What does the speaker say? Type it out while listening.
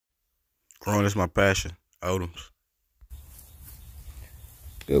Growing is my passion. Odoms.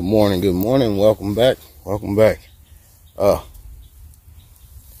 Good morning, welcome back.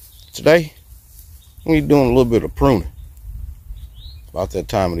 Today we're doing a little bit of pruning. About that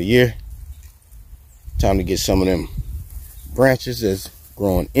time of the year. Time to get some of them branches that's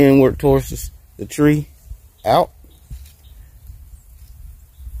growing inward towards the tree out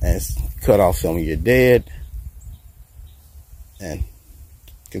and cut off some of your dead and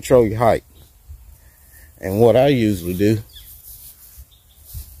control your height. And what I usually do,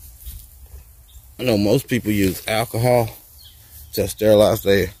 I know most people use alcohol to sterilize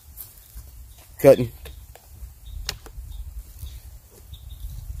their cutting,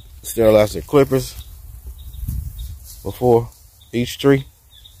 sterilize their clippers before each tree.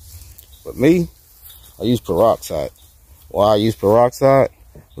 But me, I use peroxide. Why I use peroxide?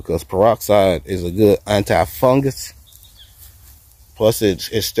 Because peroxide is a good anti-fungus. Plus it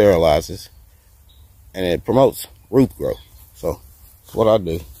sterilizes and it promotes root growth. So that's what I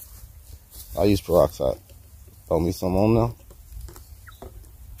do. I use peroxide. Throw me some on there.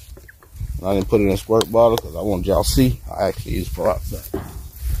 And I didn't put it in a squirt bottle because I want y'all to see I actually use peroxide.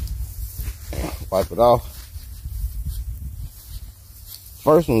 And wipe it off.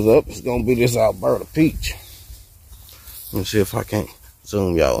 First one's up. It's gonna be this Alberta peach. Let me see if I can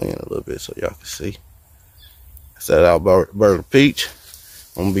zoom y'all in a little bit so y'all can see. It's that Alberta peach.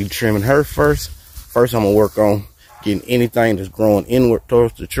 I'm gonna be trimming her first. First, I'm gonna work on getting anything that's growing inward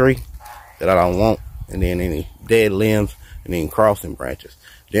towards the tree that I don't want, and then any dead limbs and then crossing branches.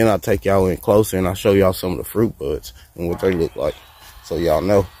 Then I'll take y'all in closer and I'll show y'all some of the fruit buds and what they look like, so y'all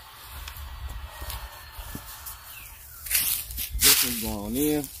know. This one's going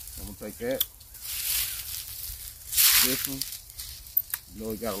in. I'm gonna take that. This one, you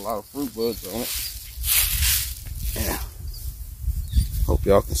know, it got a lot of fruit buds on it. Yeah. Hope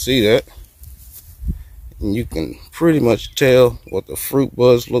y'all can see that. And you can pretty much tell what the fruit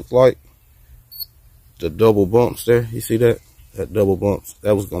buds look like. The double bumps there, you see that? That double bumps,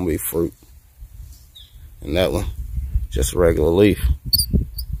 that was gonna be fruit. And that one, just a regular leaf.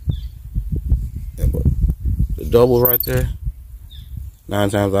 Yeah, but the double right there, 9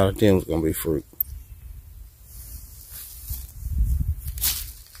 times out of 10 was gonna be fruit.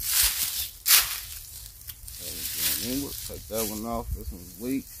 Take that one off. This one's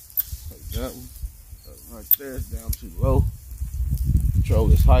weak. Take that one. That one right there is down too low. Control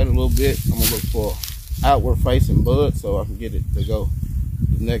this height a little bit. I'm gonna look for outward facing bud so I can get it to go.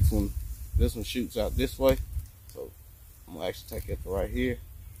 The next one, this one shoots out this way. So I'm gonna actually take it to right here.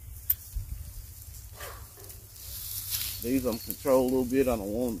 These I'm control a little bit. I don't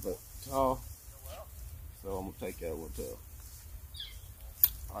want them tall. So I'm gonna take that one to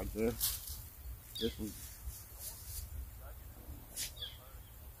right there. This one.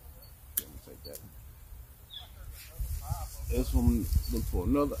 Take that one. This one, look for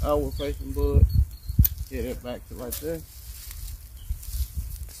another outward facing bud. Get it back to right there.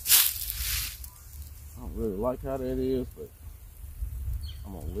 I don't really like how that is, but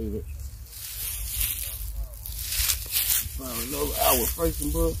I'm gonna leave it. Find another outward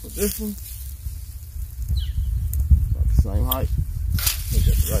facing bud for this one. About the same height. Put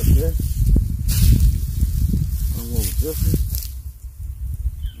that right there. I'm going with this one.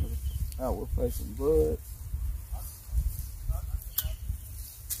 Outward facing bud.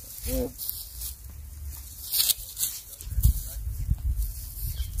 Yeah.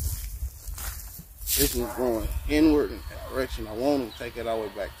 This one's going inward in the direction I want to take it all the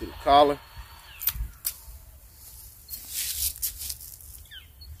way back to the collar.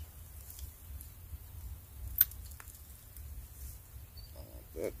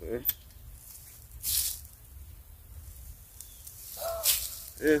 Like that there.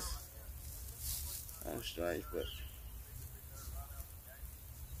 This, that's strange, but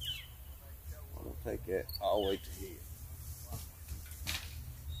I'm gonna take that all the way to here.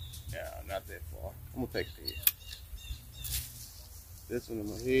 Yeah, not that far. I'm gonna take it to here. This one in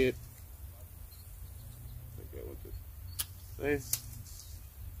my head. Take that one to there. Right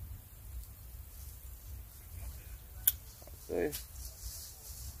there.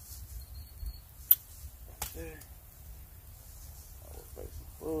 Right there. I will place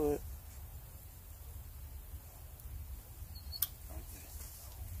some foot. Right there.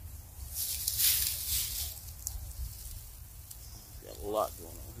 Got a lot going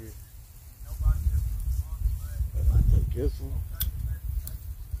on here. Take this one.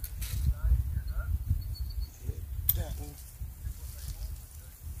 That one.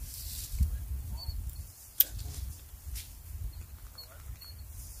 That one.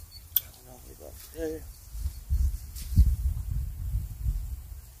 That one over about there.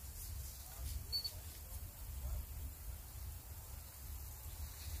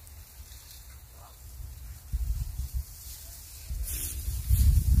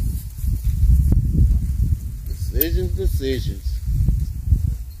 Decisions.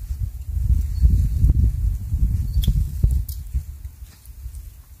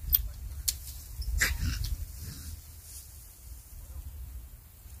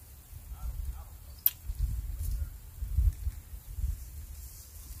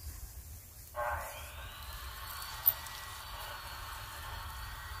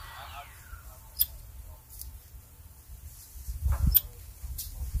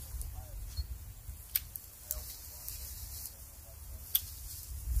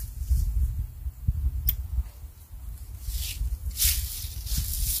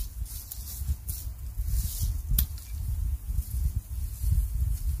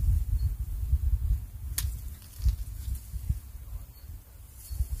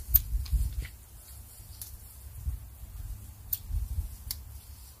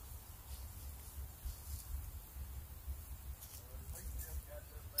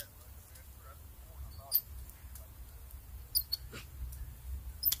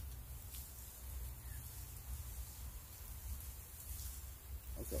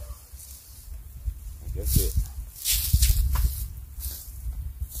 Okay, I guess it.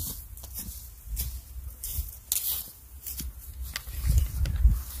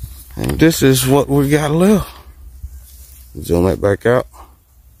 And this is what we got left. Zoom that back out.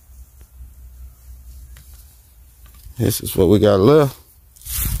 This is what we got left.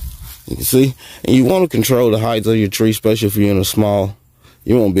 You can see. And you want to control the height of your tree, especially if you're in a small.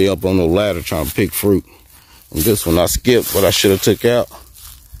 You won't be up on the ladder trying to pick fruit. And this one I skipped, but I should have took out.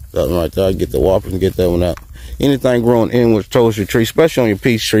 That one right there, I get the whopper and get that one out. Anything growing inward towards your tree, especially on your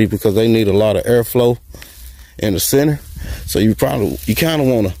peach tree, because they need a lot of airflow in the center. So you kind of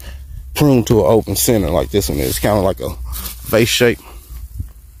want to prune to an open center like this one is. It's kind of like a vase shape.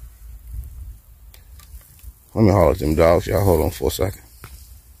 Let me holler at them dogs. Y'all hold on for a second.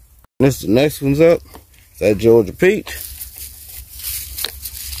 This the next one's up. It's that Georgia peach.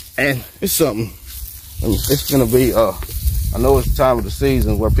 And it's something. It's gonna be I know it's the time of the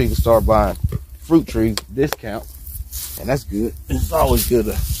season where people start buying fruit trees discount, and that's good. It's always good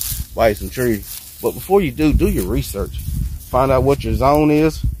to buy some trees. But before you do your research. Find out what your zone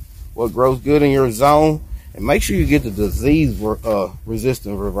is, what grows good in your zone, and make sure you get the disease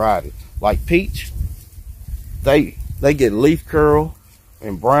resistant variety. Like peach, they get leaf curl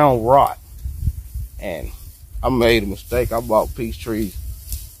and brown rot. And I made a mistake. I bought peach trees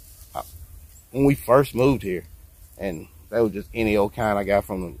when we first moved here, and they were just any old kind I got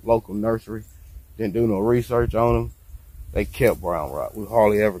from the local nursery. Didn't do no research on them. They kept brown rot. We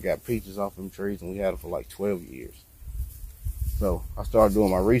hardly ever got peaches off them trees, and we had them for like 12 years. So I started doing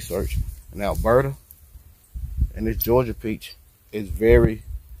my research in Alberta, and this Georgia peach is very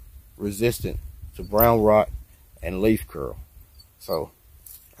resistant to brown rot and leaf curl. So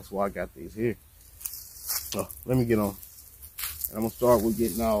that's why I got these here. So let me get on. And I'm gonna start with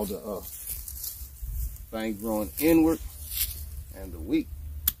getting all the things growing inward and the weak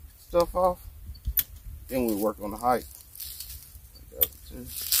stuff off. Then we work on the height.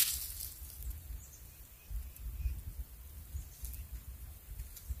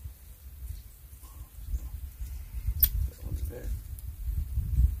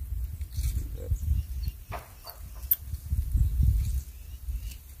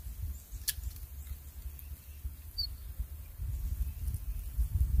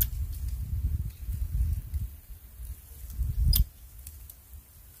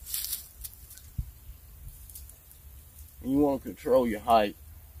 And you want to control your height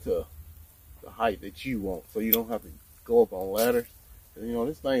to the height that you want, so you don't have to go up on ladders. You know,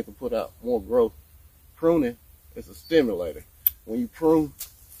 this thing can put out more growth. Pruning is a stimulator. When you prune,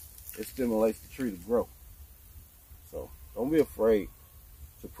 it stimulates the tree to grow. So don't be afraid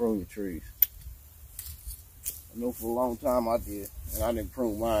to prune your trees. I know for a long time I did, and I didn't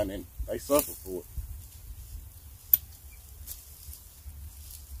prune mine, and they suffered for it.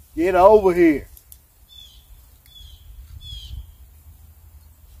 Get over here.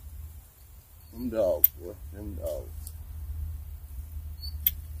 Them dogs, boy. Them dogs.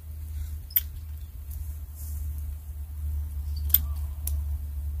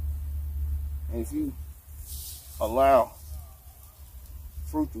 And if you allow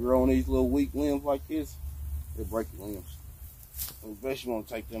fruit to grow on these little weak limbs like this, they'll break your limbs. And best you want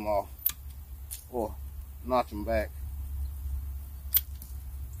to take them off or notch them back.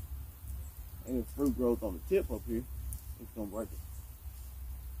 And if fruit grows on the tip up here, it's going to break it.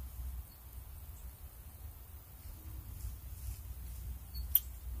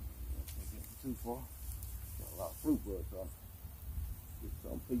 Too far. Got a lot of fruit buds on it. Get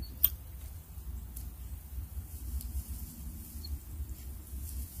some pieces.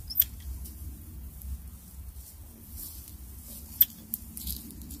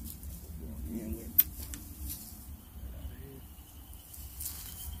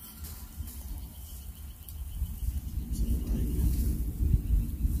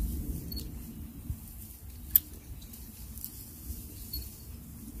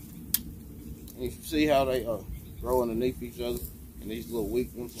 And you see how they grow underneath each other, and these little weak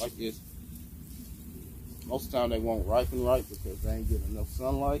ones like this. Most of the time they won't ripen right because they ain't getting enough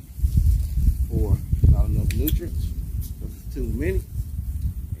sunlight or not enough nutrients. Because it's too many.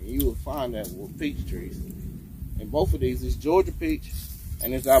 And you will find that with peach trees. And both of these is Georgia peach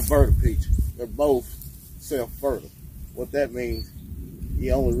and it's Alberta peach. They're both self-fertile. What that means,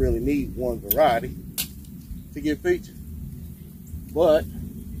 you only really need one variety to get peaches. But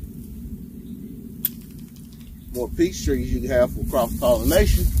the more peach trees you have for cross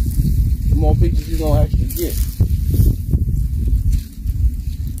pollination, the more peaches you're gonna actually get.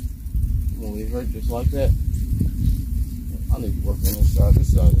 When we hurt just like that, I need to work on this side.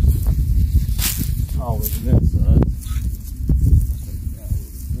 This side is taller than that side.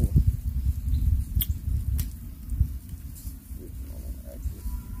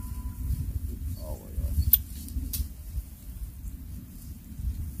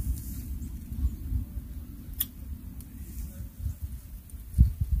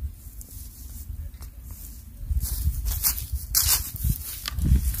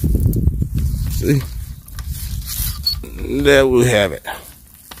 See, there we have it.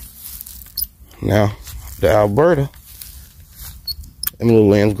 Now, the Alberta, them little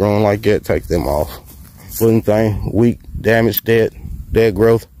limbs growing like that, take them off. Wooden thing, weak, damaged, dead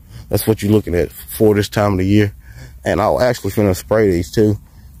growth. That's what you're looking at for this time of the year. And I'll actually finna spray these too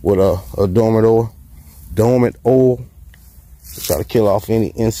with a dormant oil to try to kill off any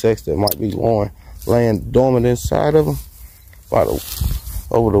insects that might be laying dormant inside of them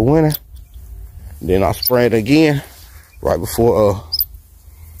over the winter. Then I spray it again right before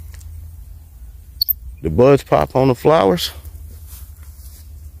the buds pop on the flowers.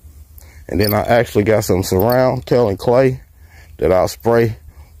 And then I actually got some surround killing clay that I'll spray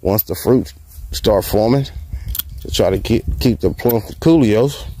once the fruits start forming to try to keep the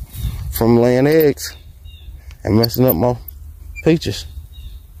plumpulios from laying eggs and messing up my peaches.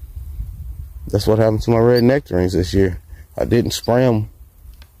 That's what happened to my red nectarines this year. I didn't spray them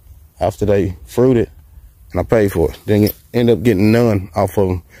after they fruited, and I paid for it. Didn't end up getting none off of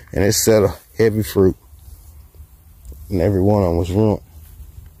them, and it set a heavy fruit, and every one of them was ruined.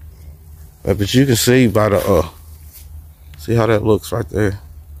 But you can see by the see how that looks right there.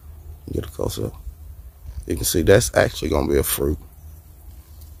 Get a close up. You can see that's actually gonna be a fruit.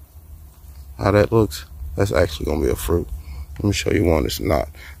 How that looks, that's actually gonna be a fruit. Let me show you one that's not.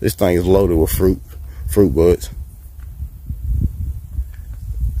 This thing is loaded with fruit buds.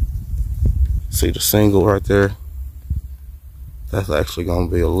 See the single right there? That's actually going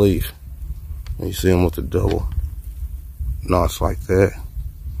to be a leaf. And you see them with the double knots like that.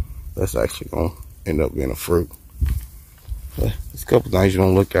 That's actually going to end up being a fruit. But there's a couple things you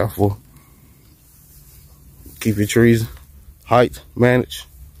don't look out for. Keep your trees height managed,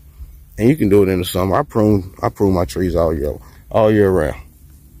 and you can do it in the summer. I prune my trees all year round.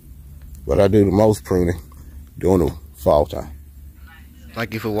 But I do the most pruning during the fall time.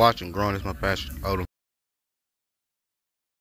 Thank you for watching. Growing is my passion. Odom.